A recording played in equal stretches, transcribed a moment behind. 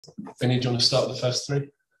Vinny, do you want to start with the first three?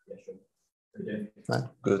 Yeah, sure. Okay.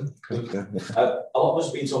 Good. A lot of us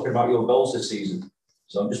have been talking about your goals this season.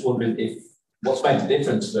 So I'm just wondering what's made the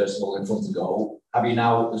difference, first of all, in front of goal? Have you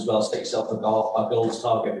now as well set yourself a goals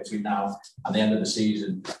target between now and the end of the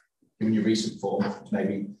season, given your recent form,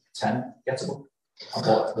 maybe 10 gettable? And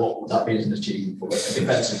what would that be as an achievement for a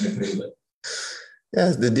defensive midfielder?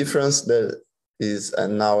 Yes, the difference there is,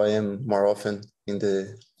 and now I am more often in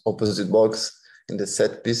the opposite box, in the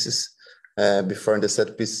set pieces. Before in the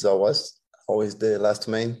set pieces, I was always the last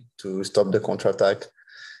man to stop the counter-attack.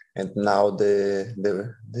 And now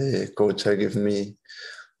the coach are giving me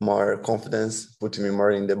more confidence, putting me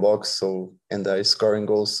more in the box, and I scoring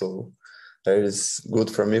goals. So that is good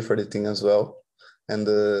for me, for the team as well. And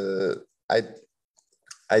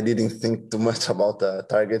I didn't think too much about the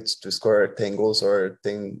targets to score 10 goals or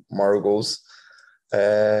 10 more goals.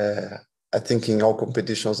 I think in all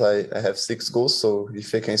competitions I have 6 goals. So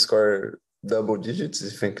if I can score double digits,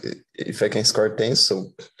 if I can score 10,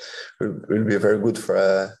 so it will be very good for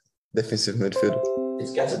a defensive midfielder.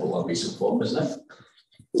 It's gettable on recent form, isn't it?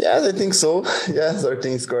 Yes, I think so. Yes, our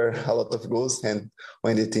team score a lot of goals, and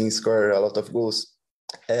when the team score a lot of goals,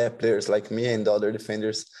 players like me and the other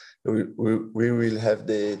defenders, we will have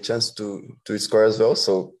the chance to score as well.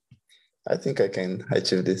 So I think I can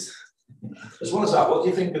achieve this. As well as that, what do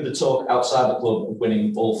you think of the talk outside the club of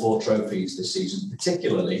winning all 4 trophies this season,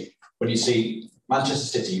 particularly when you see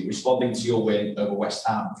Manchester City responding to your win over West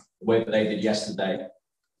Ham, the way that they did yesterday,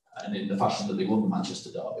 and in the fashion that they won the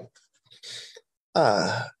Manchester derby?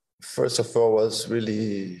 First of all, it was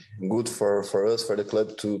really good for us, for the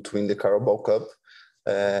club, to win the Carabao Cup.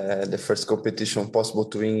 The first competition possible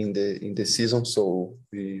to win in the season, so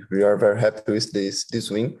we are very happy with this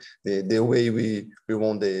win. The way we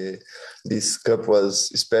won this cup was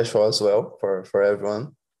special as well for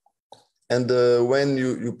everyone. And when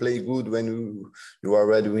you play good, when you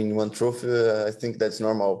already win 1 trophy, I think that's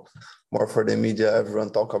normal. More for the media, everyone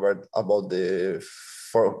talk about the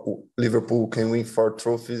 4 Liverpool can win 4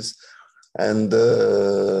 trophies, and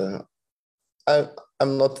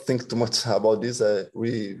I'm not thinking too much about this.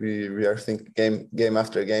 We are thinking game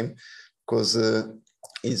after game, because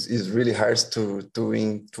it's really hard to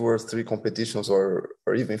win 2 or 3 competitions or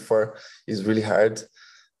even 4. Is really hard.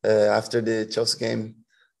 After the Chelsea game,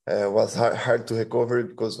 was hard to recover,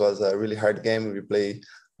 because it was a really hard game. We played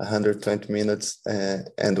 120 minutes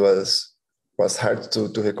and was hard to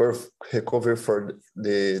recover for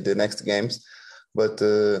the next games. But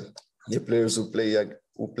the players who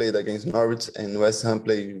played against Norwich and West Ham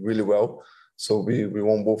played really well. So we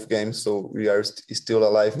won both games. So we are still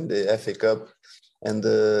alive in the FA Cup and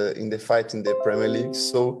in the fight in the Premier League.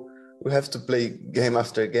 So we have to play game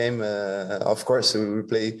after game. Of course, we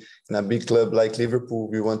play in a big club like Liverpool.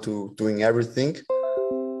 We want to win everything.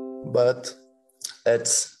 But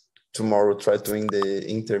let's tomorrow try to win the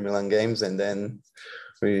Inter Milan games, and then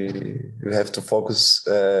we have to focus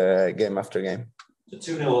game after game. So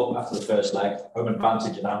 2-0 up after the first leg, home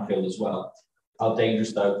advantage at Anfield as well. How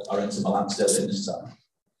dangerous, though, are Inter Milan still in this time?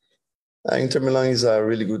 Inter Milan is a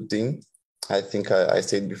really good team. I think I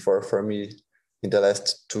said before, for me, in the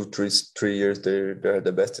last 3 years, they're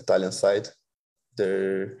the best Italian side.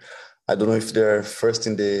 I don't know if they're first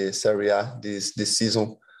in the Serie A this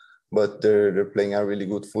season, but they're playing a really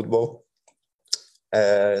good football.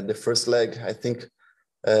 The first leg, I think,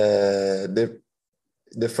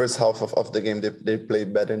 the first half of the game, they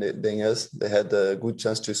played better than us. They had a good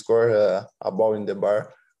chance to score a ball in the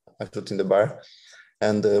bar, a shot in the bar.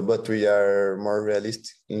 And but we are more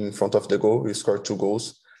realistic in front of the goal. We scored 2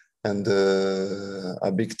 goals. And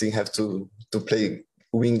a big team have to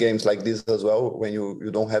win games like this as well. When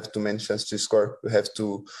you don't have too many chances to score, you have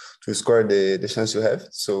to score the chance you have.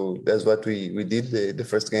 So that's what we did the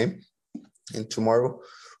first game. And tomorrow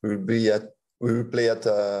we will play at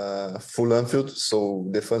full Anfield, so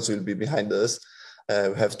the fans will be behind us.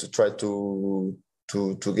 We have to try to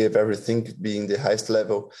give everything, being the highest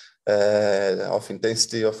level of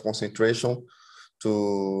intensity, of concentration,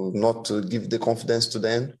 to not to give the confidence to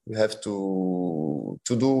them. We have to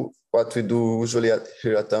do what we do usually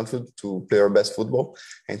here at Anfield, to play our best football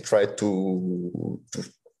and try to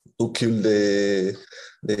kill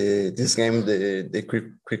this game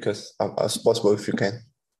the quickest as possible if you can.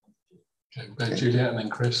 Okay, we'll go Juliet and then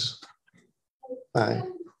Chris. Hi.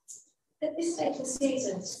 At this stage of the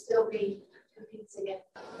season, to still be competing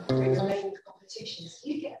in the main competitions,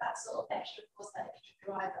 you get that sort of extra force, that extra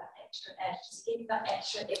drive, that extra edge, just give that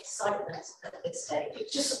extra excitement at this stage.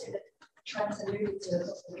 It's just something that Trent alluded to a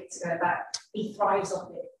couple of weeks ago about he thrives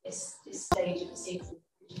on it, this stage of the season.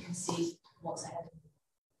 You can see what's ahead.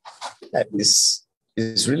 It's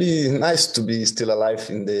it's really nice to be still alive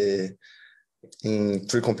in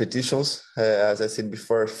three competitions. As I said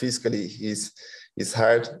before, physically is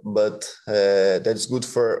hard, but that's good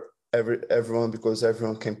for everyone because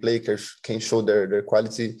everyone can play, can show their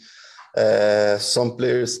quality. Some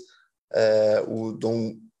players who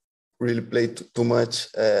don't really play too much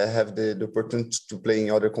have the opportunity to play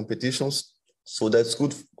in other competitions. So that's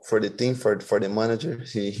good for the team, for the manager.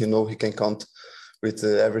 He know he can count with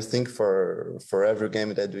everything for every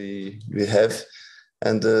game that we have.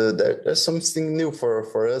 And there's something new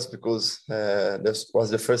for us because this was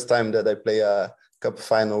the first time that I play a cup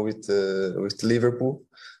final with Liverpool,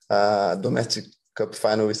 domestic cup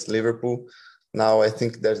final with Liverpool. Now I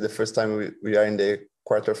think that's the first time we are in the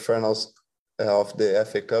quarterfinals of the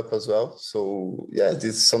FA Cup as well. So yeah,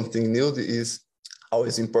 this is something new. It is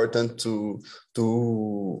always important to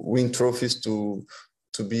win trophies, to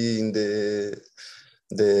be in the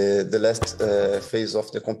last phase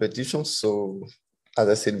of the competition. So as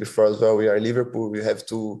I said before as well, we are Liverpool. We have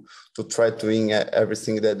to try to win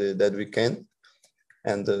everything that we can.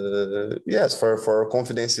 And yes, for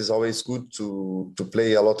confidence, is always good to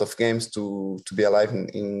play a lot of games, to be alive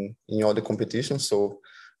in all the competitions. So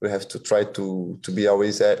we have to try to be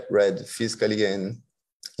always ready physically and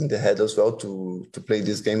in the head as well to play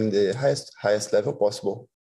this game in the highest level possible.